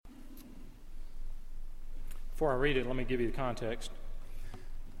Before I read it, let me give you the context.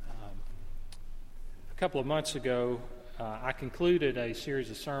 A couple of months ago, I concluded a series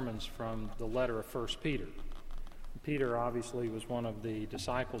of sermons from the letter of 1 Peter. Peter obviously was one of the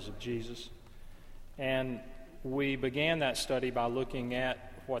disciples of Jesus, and we began that study by looking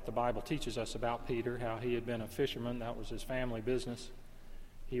at what the Bible teaches us about Peter, how he had been a fisherman. That was his family business.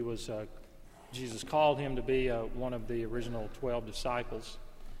 Jesus called him to be one of the original 12 disciples.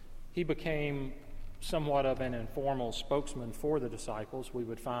 He became somewhat of an informal spokesman for the disciples. We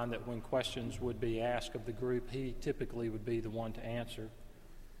would find that when questions would be asked of the group, he typically would be the one to answer.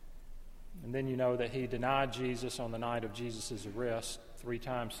 And then you know that he denied Jesus on the night of Jesus' arrest, 3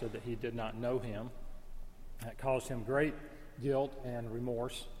 times said that he did not know him. That caused him great guilt and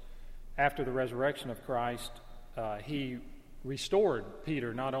remorse. After the resurrection of Christ, he restored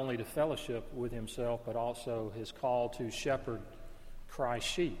Peter not only to fellowship with himself, but also his call to shepherd Christ's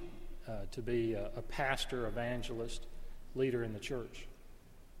sheep, to be a pastor, evangelist, leader in the church.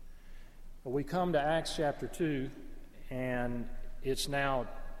 We come to Acts chapter 2, and it's now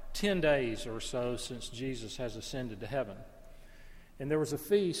 10 days or so since Jesus has ascended to heaven. And there was a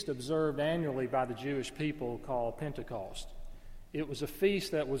feast observed annually by the Jewish people called Pentecost. It was a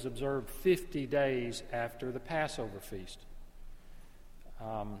feast that was observed 50 days after the Passover feast.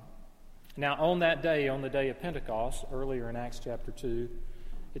 Now, on that day, on the day of Pentecost, earlier in Acts chapter 2,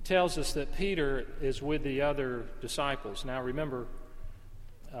 it tells us that Peter is with the other disciples. Now, remember,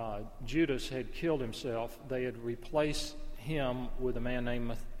 Judas had killed himself. They had replaced him with a man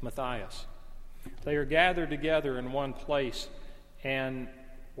named Matthias. They are gathered together in one place, and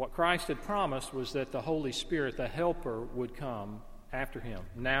what Christ had promised was that the Holy Spirit, the Helper, would come after him.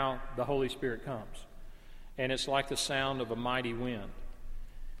 Now, the Holy Spirit comes, and it's like the sound of a mighty wind.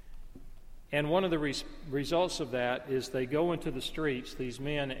 And one of the results of that is they go into the streets, these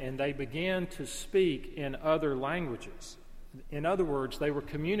men, and they begin to speak in other languages. In other words, they were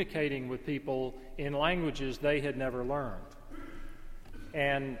communicating with people in languages they had never learned.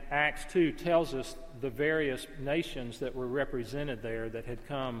 And Acts 2 tells us the various nations that were represented there that had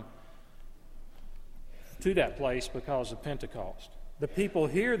come to that place because of Pentecost. The people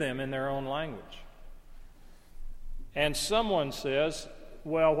hear them in their own language. And someone says,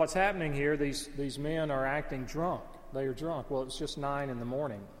 well, what's happening here, these men are acting drunk. They are drunk. Well, it's just 9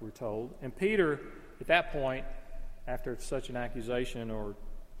 a.m, we're told. And Peter, at that point, after such an accusation or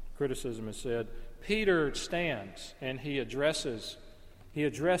criticism is said, Peter stands and he addresses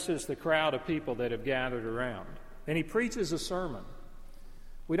the crowd of people that have gathered around. And he preaches a sermon.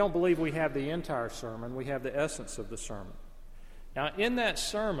 We don't believe we have the entire sermon. We have the essence of the sermon. Now, in that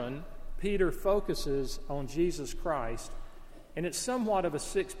sermon, Peter focuses on Jesus Christ, and it's somewhat of a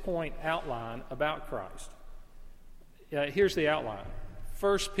 6-point outline about Christ. Here's the outline.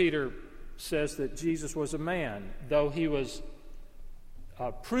 First, Peter says that Jesus was a man, though he was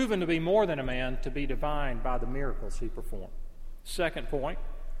proven to be more than a man, to be divine by the miracles he performed. Second point,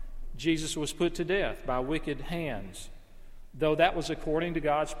 Jesus was put to death by wicked hands, though that was according to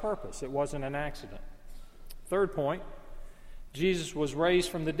God's purpose. It wasn't an accident. Third point, Jesus was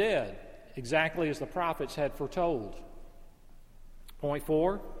raised from the dead, exactly as the prophets had foretold. Point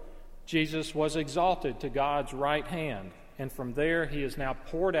 4, Jesus was exalted to God's right hand, and from there he has now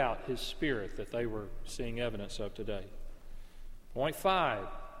poured out his Spirit that they were seeing evidence of today. Point 5,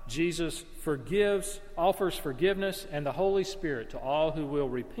 Jesus offers forgiveness and the Holy Spirit to all who will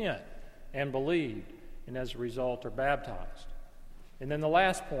repent and believe, and as a result are baptized. And then the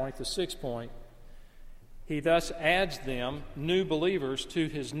last point, the 6th point, he thus adds them, new believers, to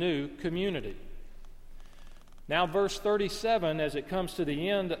his new community. Now, verse 37, as it comes to the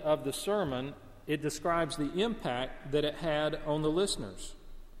end of the sermon, it describes the impact that it had on the listeners.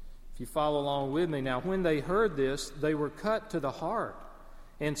 If you follow along with me, now, when they heard this, they were cut to the heart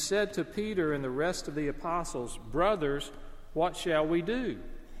and said to Peter and the rest of the apostles, "Brothers, what shall we do?"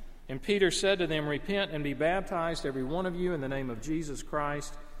 And Peter said to them, "Repent and be baptized, every one of you, in the name of Jesus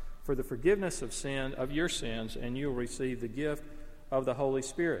Christ, for the forgiveness of your sins, and you will receive the gift of the Holy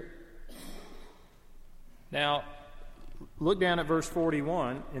Spirit." Now, look down at verse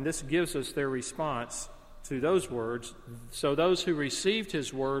 41, and this gives us their response to those words. So those who received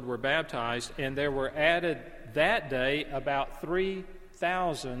his word were baptized, and there were added that day about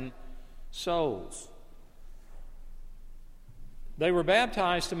 3,000 souls. They were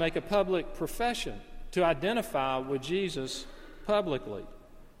baptized to make a public profession, to identify with Jesus publicly.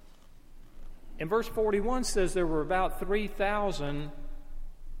 And verse 41 says there were about 3,000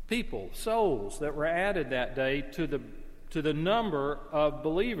 people, souls, that were added that day to the number of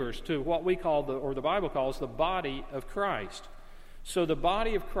believers, to what we call, or the Bible calls, the body of Christ. So the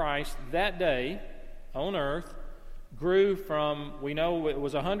body of Christ that day on earth grew from, we know it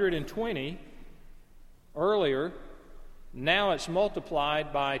was 120 earlier, now it's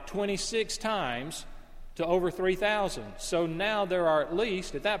multiplied by 26 times to over 3,000. So now there are at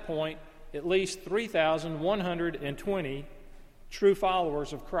least 3,120 true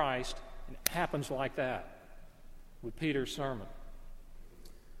followers of Christ. And it happens like that with Peter's sermon.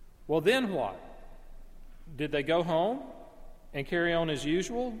 Well, then what? Did they go home and carry on as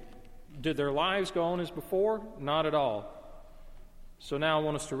usual? Did their lives go on as before? Not at all. So now I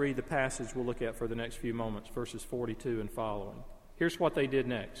want us to read the passage we'll look at for the next few moments, verses 42 and following. Here's what they did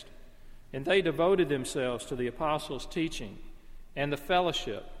next. And they devoted themselves to the apostles' teaching and the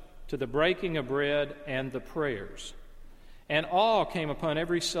fellowship, to the breaking of bread and the prayers. And awe came upon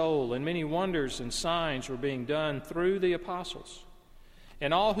every soul, and many wonders and signs were being done through the apostles.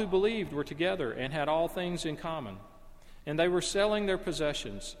 And all who believed were together and had all things in common. And they were selling their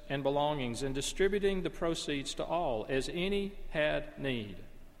possessions and belongings and distributing the proceeds to all, as any had need.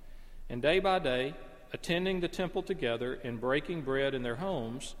 And day by day, attending the temple together and breaking bread in their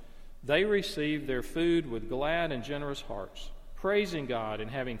homes, they received their food with glad and generous hearts, praising God and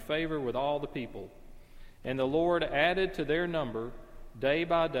having favor with all the people. And the Lord added to their number day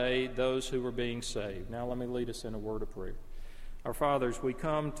by day those who were being saved. Now let me lead us in a word of prayer. Our Father, as we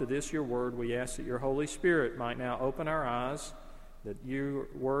come to this, your word, we ask that your Holy Spirit might now open our eyes, that your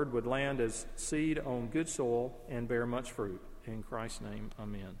word would land as seed on good soil and bear much fruit. In Christ's name,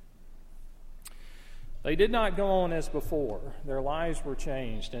 amen. They did not go on as before. Their lives were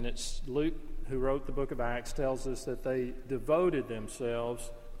changed, and it's Luke, who wrote the book of Acts, tells us that they devoted themselves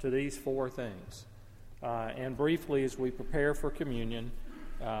to these four things. And briefly, as we prepare for communion,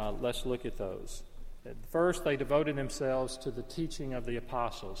 let's look at those. First, they devoted themselves to the teaching of the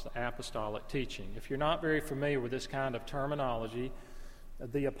apostles, the apostolic teaching. If you're not very familiar with this kind of terminology,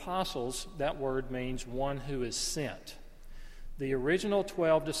 the apostles, that word means one who is sent. The original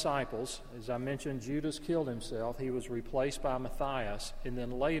 12 disciples, as I mentioned, Judas killed himself. He was replaced by Matthias, and then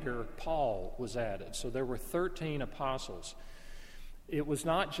later Paul was added. So there were 13 apostles. It was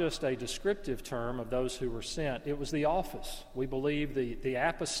not just a descriptive term of those who were sent. It was the office. We believe the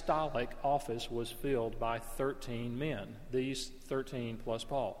apostolic office was filled by 13 men. These 13 plus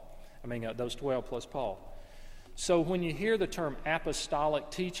Paul. Those 12 plus Paul. So when you hear the term apostolic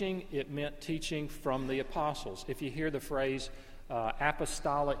teaching, it meant teaching from the apostles. If you hear the phrase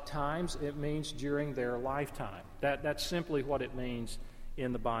apostolic times, it means during their lifetime. That's simply what it means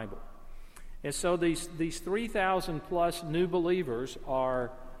in the Bible. And so these 3,000 plus new believers are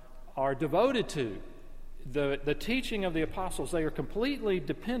devoted to the teaching of the apostles. They are completely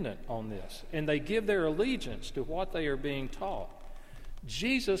dependent on this, and they give their allegiance to what they are being taught.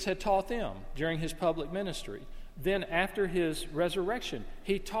 Jesus had taught them during his public ministry. Then after his resurrection,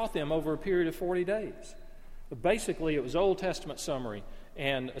 he taught them over a period of 40 days. Basically, it was Old Testament summary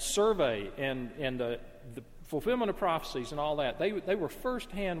and a survey and the fulfillment of prophecies and all that. They were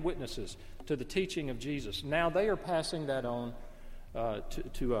first-hand witnesses to the teaching of Jesus. Now they are passing that on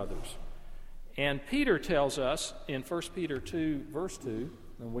to others. And Peter tells us in 1 Peter 2, verse 2,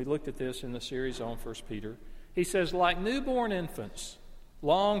 and we looked at this in the series on 1 Peter, he says, like newborn infants,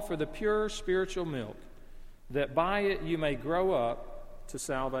 long for the pure spiritual milk, that by it you may grow up to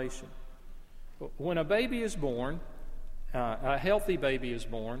salvation. When a baby is born, a healthy baby is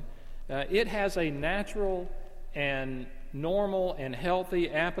born, it has a natural and normal and healthy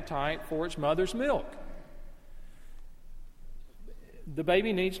appetite for its mother's milk. The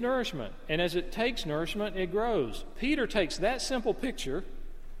baby needs nourishment, and as it takes nourishment, it grows. Peter takes that simple picture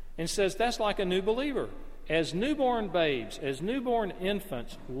and says that's like a new believer. As newborn babes, as newborn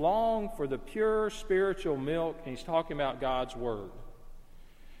infants, long for the pure spiritual milk, and he's talking about God's Word.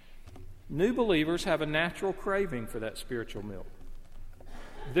 New believers have a natural craving for that spiritual milk.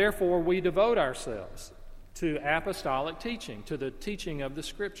 Therefore, we devote ourselves to apostolic teaching, to the teaching of the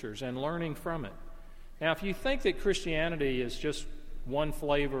Scriptures and learning from it. Now, if you think that Christianity is just one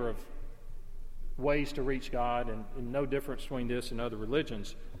flavor of ways to reach God and no difference between this and other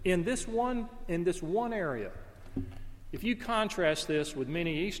religions, in this one area, if you contrast this with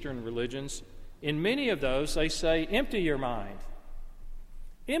many Eastern religions, in many of those they say, empty your mind.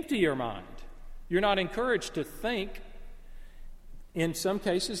 Empty your mind. You're not encouraged to think. In some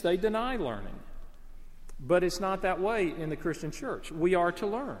cases, they deny learning. But it's not that way in the Christian church. We are to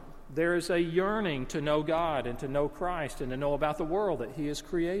learn. There is a yearning to know God and to know Christ and to know about the world that He has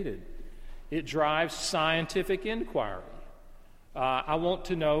created. It drives scientific inquiry. I want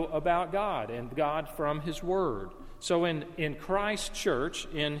to know about God and God from His Word. So in Christ's church,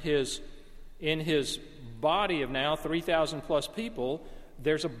 in his body of now 3,000 plus people,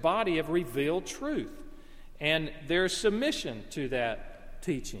 there's a body of revealed truth. And there's submission to that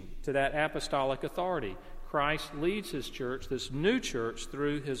teaching, to that apostolic authority. Christ leads his church, this new church,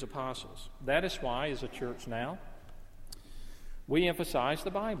 through his apostles. That is why, as a church now, we emphasize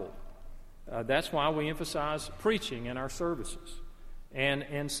the Bible. That's why we emphasize preaching in our services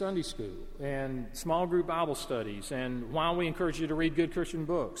and Sunday school and small group Bible studies, and why we encourage you to read good Christian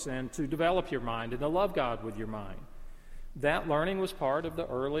books and to develop your mind and to love God with your mind. That learning was part of the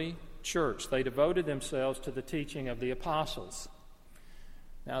early church. They devoted themselves to the teaching of the apostles.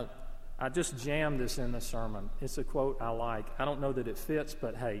 Now, I just jammed this in the sermon. It's a quote I like. I don't know that it fits,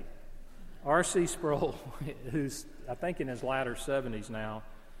 but hey, R.C. Sproul, who's I think in his latter 70s now,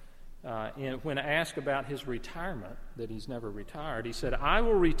 when asked about his retirement, that he's never retired, he said, "I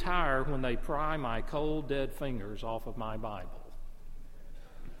will retire when they pry my cold, dead fingers off of my Bible."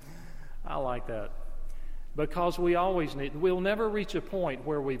 I like that. Because we'll never reach a point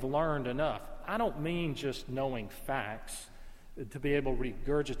where we've learned enough. I don't mean just knowing facts to be able to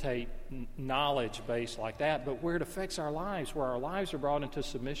regurgitate knowledge base like that, but where it affects our lives, where our lives are brought into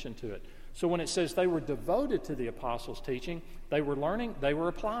submission to it. So when it says they were devoted to the apostles' teaching, they were learning, they were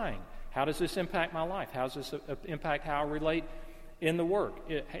applying. How does this impact my life? How does this impact how I relate in the work,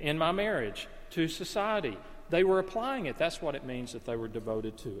 in my marriage, to society? They were applying it. That's what it means that they were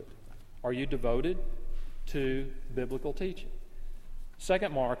devoted to it. Are you devoted to biblical teaching?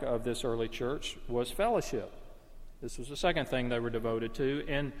 Second mark of this early church was fellowship. This was the second thing they were devoted to.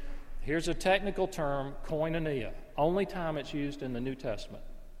 And here's a technical term, koinonia. Only time it's used in the New Testament,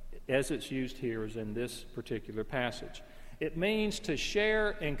 as it's used here, is in this particular passage. It means to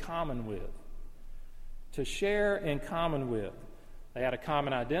share in common with. To share in common with. They had a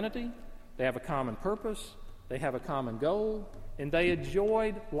common identity. They have a common purpose. They have a common goal. And they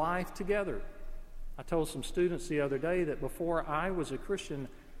enjoyed life together. I told some students the other day that before I was a Christian,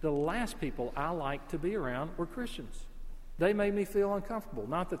 the last people I liked to be around were Christians. They made me feel uncomfortable.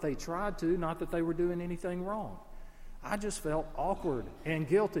 Not that they tried to, not that they were doing anything wrong. I just felt awkward and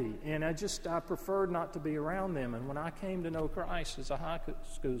guilty, and I preferred not to be around them. And when I came to know Christ as a high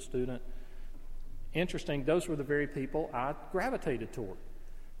school student, interesting, those were the very people I gravitated toward.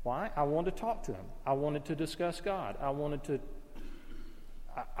 Why? I wanted to talk to them. I wanted to discuss God. I wanted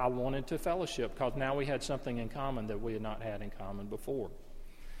to fellowship, because now we had something in common that we had not had in common before.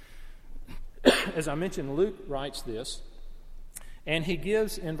 As I mentioned, Luke writes this, and he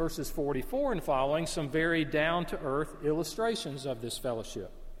gives in verses 44 and following some very down-to-earth illustrations of this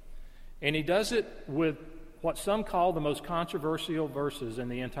fellowship. And he does it with what some call the most controversial verses in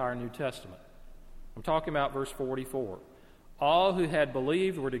the entire New Testament. I'm talking about verse 44. All who had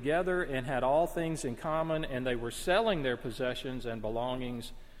believed were together and had all things in common, and they were selling their possessions and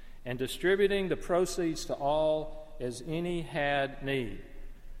belongings and distributing the proceeds to all as any had need.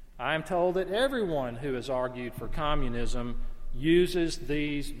 I am told that everyone who has argued for communism uses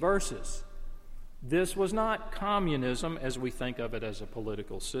these verses. This was not communism as we think of it as a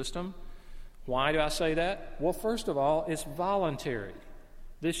political system. Why do I say that? Well, first of all, it's voluntary.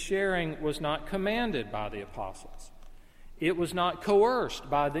 This sharing was not commanded by the apostles. It was not coerced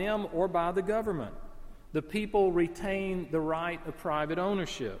by them or by the government. The people retained the right of private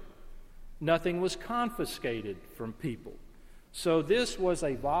ownership. Nothing was confiscated from people. So this was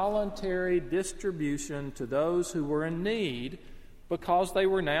a voluntary distribution to those who were in need, because they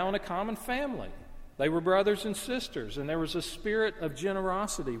were now in a common family. They were brothers and sisters, and there was a spirit of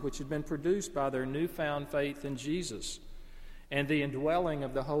generosity which had been produced by their newfound faith in Jesus and the indwelling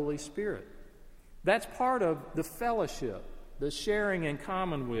of the Holy Spirit. That's part of the fellowship, the sharing in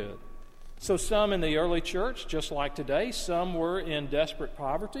common with. So some in the early church, just like today, some were in desperate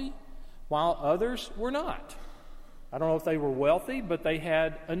poverty, while others were not. I don't know if they were wealthy, but they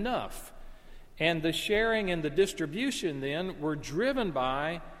had enough. And the sharing and the distribution then were driven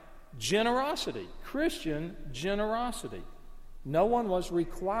by generosity, Christian generosity. No one was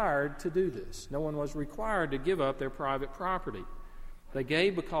required to do this. No one was required to give up their private property. They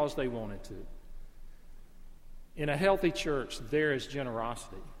gave because they wanted to. In a healthy church, there is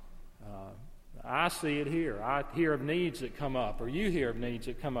generosity. I see it here. I hear of needs that come up, or you hear of needs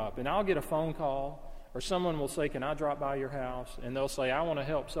that come up, and I'll get a phone call, or someone will say, "Can I drop by your house?" And they'll say, "I want to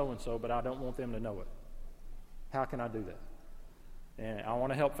help so-and-so, but I don't want them to know it. How can I do that? And I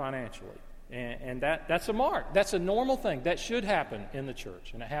want to help financially." And that's a mark. That's a normal thing. That should happen in the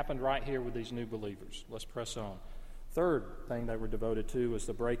church. And it happened right here with these new believers. Let's press on. Third thing they were devoted to was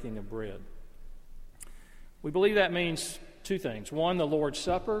the breaking of bread. We believe that means two things. One, the Lord's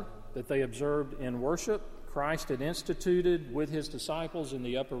Supper that they observed in worship. Christ had instituted with his disciples in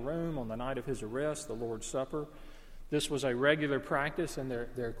the upper room on the night of his arrest, the Lord's Supper. This was a regular practice in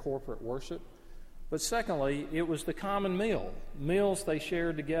their corporate worship. But secondly, it was the common meal, meals they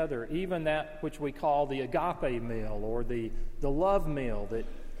shared together, even that which we call the agape meal or the love meal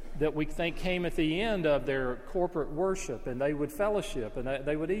that we think came at the end of their corporate worship, and they would fellowship and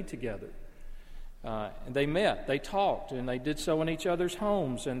they would eat together. And they met, they talked, and they did so in each other's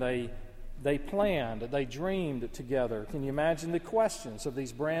homes, and they planned, they dreamed together. Can you imagine the questions of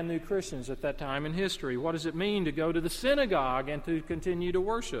these brand new Christians at that time in history? What does it mean to go to the synagogue and to continue to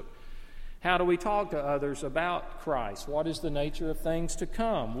worship? How do we talk to others about Christ? What is the nature of things to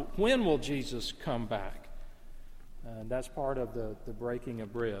come? When will Jesus come back? That's part of the breaking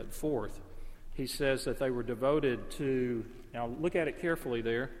of bread. Fourth, he says that they were devoted to, now look at it carefully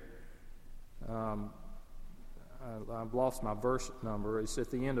there. I've lost my verse number. It's at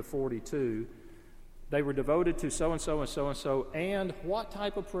the end of 42. They were devoted to so-and-so and so-and-so. And what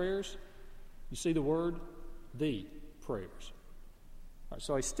type of prayers? You see the word? The prayers. All right,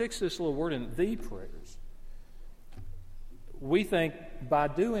 so he sticks this little word in, the prayers. We think by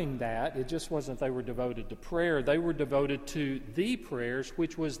doing that, it just wasn't they were devoted to prayer. They were devoted to the prayers,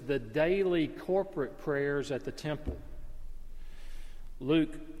 which was the daily corporate prayers at the temple.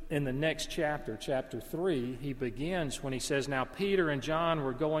 Luke, in the next chapter, chapter 3, he begins when he says, now Peter and John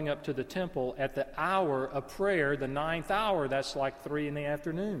were going up to the temple at the hour of prayer, the 9th hour. That's like 3 in the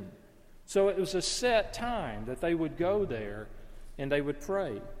afternoon. So it was a set time that they would go there and they would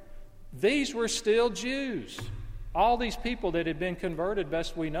pray. These were still Jews. All these people that had been converted,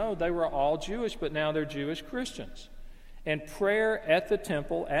 best we know, they were all Jewish, but now they're Jewish Christians. And prayer at the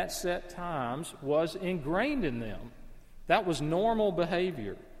temple at set times was ingrained in them. That was normal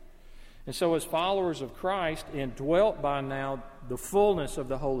behavior. And so as followers of Christ, indwelt by now the fullness of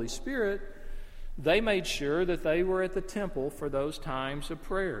the Holy Spirit, they made sure that they were at the temple for those times of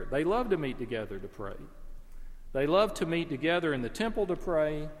prayer. They loved to meet together to pray. They loved to meet together in the temple to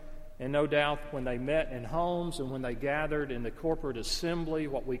pray, and no doubt when they met in homes and when they gathered in the corporate assembly,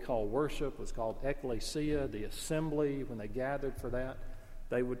 what we call worship was called ecclesia, the assembly, when they gathered for that,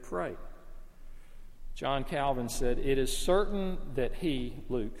 they would pray. John Calvin said, it is certain that he,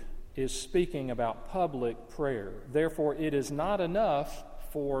 Luke, is speaking about public prayer. Therefore, it is not enough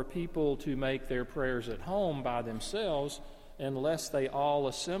for people to make their prayers at home by themselves unless they all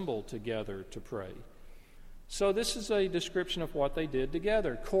assemble together to pray. So this is a description of what they did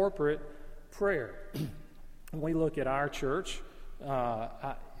together, corporate prayer. When we look at our church,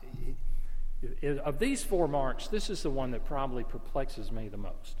 of these 4 marks, this is the one that probably perplexes me the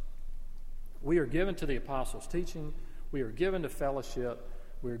most. We are given to the apostles' teaching, we are given to fellowship,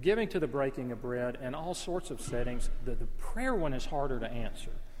 we are giving to the breaking of bread, and all sorts of settings. The prayer one is harder to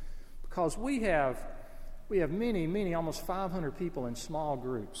answer because we have many, almost 500 people in small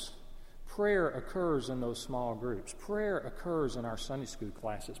groups. Prayer occurs in those small groups. Prayer occurs in our Sunday school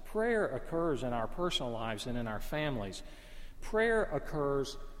classes. Prayer occurs in our personal lives and in our families. Prayer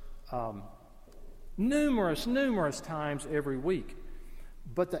occurs numerous times every week.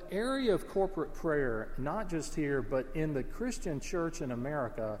 But the area of corporate prayer, not just here, but in the Christian church in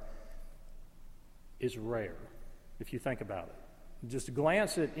America, is rare, if you think about it. Just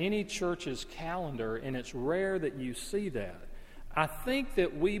glance at any church's calendar, and it's rare that you see that. I think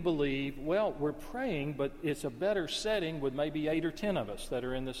that we believe, well, we're praying, but it's a better setting with maybe 8 or 10 of us that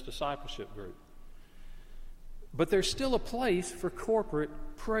are in this discipleship group. But there's still a place for corporate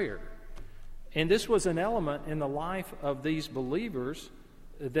prayer. And this was an element in the life of these believers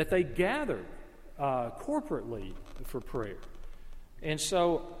that they gathered corporately for prayer. And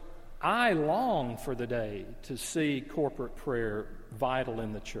so I long for the day to see corporate prayer vital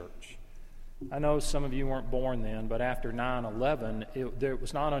in the church. I know some of you weren't born then, but after 9/11, it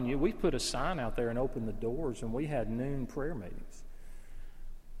was not on you. We put a sign out there and opened the doors, and we had noon prayer meetings.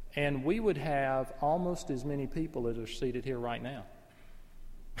 And we would have almost as many people as are seated here right now.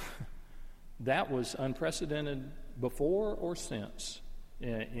 That was unprecedented before or since.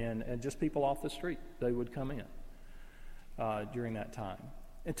 And just people off the street, they would come in during that time.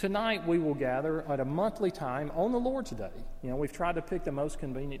 And tonight we will gather at a monthly time on the Lord's Day. You know, we've tried to pick the most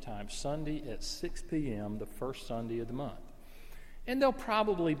convenient time, Sunday at 6 p.m., the first Sunday of the month. And there'll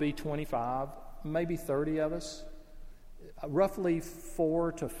probably be 25, maybe 30 of us. Roughly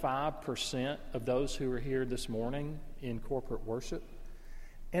 4 to 5% of those who are here this morning in corporate worship.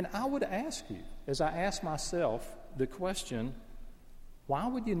 And I would ask you, as I ask myself the question, why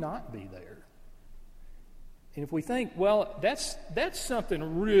would you not be there? And if we think, well, that's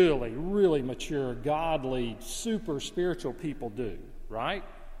something really mature, godly, super spiritual people do, right?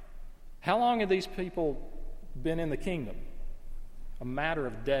 How long have these people been in the kingdom? A matter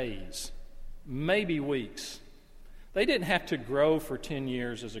of days, maybe weeks. They didn't have to grow for 10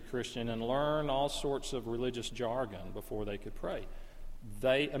 years as a Christian and learn all sorts of religious jargon before they could pray.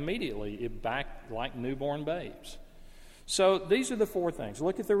 They immediately backed like newborn babes. So these are the four things.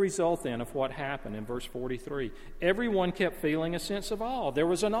 Look at the result then of what happened in verse 43. Everyone kept feeling a sense of awe. There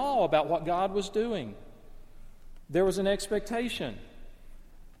was an awe about what God was doing. There was an expectation.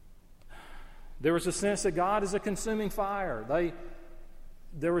 There was a sense that God is a consuming fire.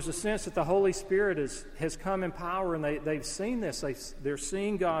 There was a sense that the Holy Spirit has come in power, and they've seen this. They're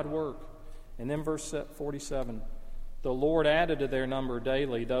seeing God work. And then verse 47, the Lord added to their number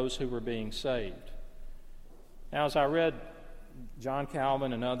daily those who were being saved. Now, as I read John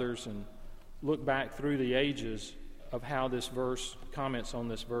Calvin and others and look back through the ages of how this verse, comments on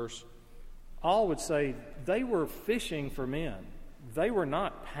this verse, all would say they were fishing for men. They were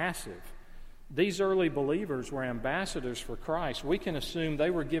not passive. These early believers were ambassadors for Christ. We can assume they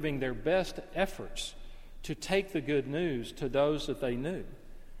were giving their best efforts to take the good news to those that they knew.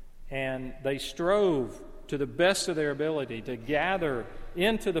 And they strove to the best of their ability to gather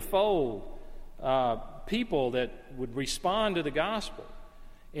into the fold people that would respond to the gospel.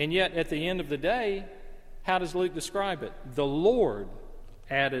 And yet, at the end of the day, how does Luke describe it? The Lord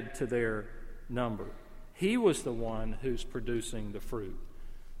added to their number. He was the one who's producing the fruit.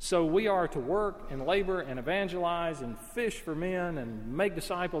 So we are to work and labor and evangelize and fish for men and make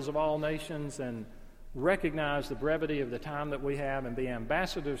disciples of all nations and recognize the brevity of the time that we have and be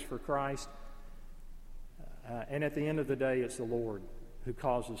ambassadors for Christ. And at the end of the day, it's the Lord who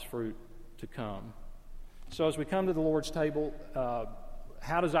causes fruit to come. So as we come to the Lord's table,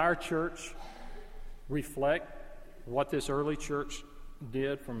 how does our church reflect what this early church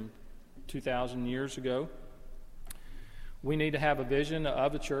did from 2,000 years ago? We need to have a vision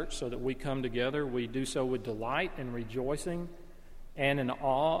of the church so that we come together. We do so with delight and rejoicing and in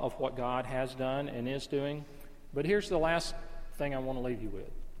awe of what God has done and is doing. But here's the last thing I want to leave you with.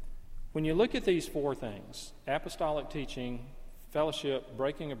 When you look at these four things, apostolic teaching, fellowship,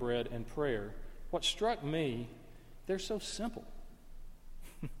 breaking of bread, and prayer, what struck me, they're so simple.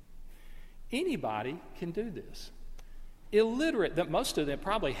 Anybody can do this. Illiterate, that most of them,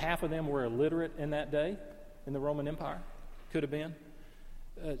 probably half of them were illiterate in that day in the Roman Empire. Could have been.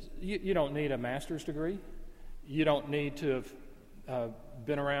 You don't need a master's degree. You don't need to have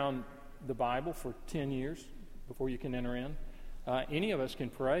been around the Bible for 10 years before you can enter in. Any of us can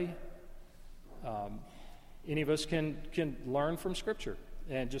pray. Any of us can learn from Scripture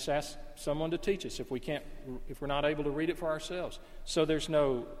and just ask someone to teach us if we're not able to read it for ourselves. So there's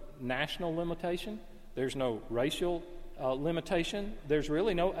no national limitation. There's no racial limitation. There's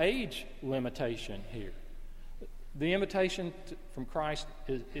really no age limitation here. The invitation from Christ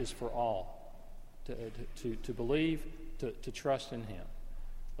is for all to believe, to trust in Him.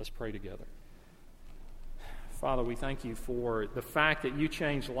 Let's pray together. Father, we thank you for the fact that you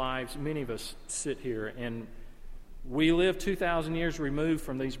changed lives. Many of us sit here, and we live 2,000 years removed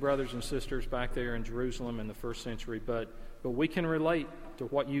from these brothers and sisters back there in Jerusalem in the first century, but we can relate to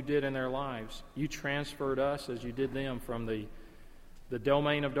what you did in their lives. You transferred us, as you did them, from the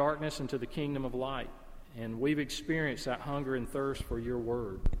domain of darkness into the kingdom of light. And we've experienced that hunger and thirst for your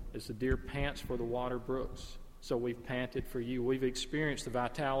word as the deer pants for the water brooks. So we've panted for you. We've experienced the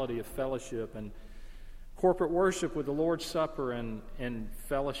vitality of fellowship and corporate worship with the Lord's Supper and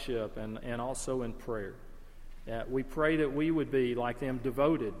fellowship and also in prayer. We pray that we would be like them,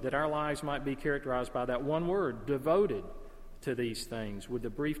 devoted, that our lives might be characterized by that one word, devoted to these things with the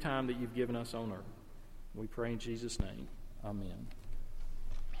brief time that you've given us on earth. We pray in Jesus' name. Amen.